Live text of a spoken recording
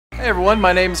Hey everyone,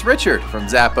 my name's Richard from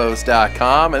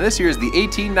Zappos.com, and this here is the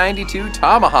 1892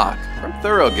 Tomahawk from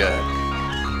Thorogood.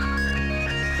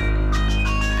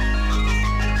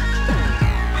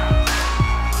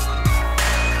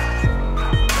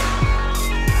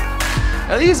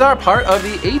 Now these are part of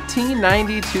the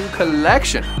 1892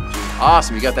 collection, which is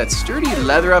awesome. You got that sturdy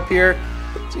leather up here,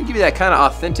 so you can give you that kind of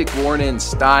authentic worn-in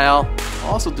style,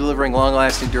 also delivering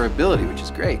long-lasting durability, which is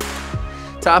great.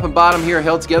 Top and bottom here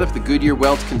held together with the Goodyear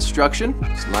welt construction.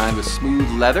 It's lined with smooth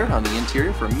leather on the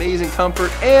interior for amazing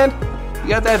comfort, and you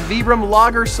got that Vibram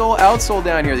Loggersole outsole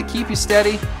down here that keep you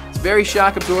steady. It's very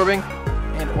shock absorbing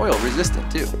and oil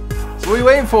resistant too. So what are you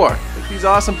waiting for? Pick these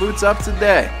awesome boots up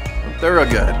today from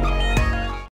Thorogood.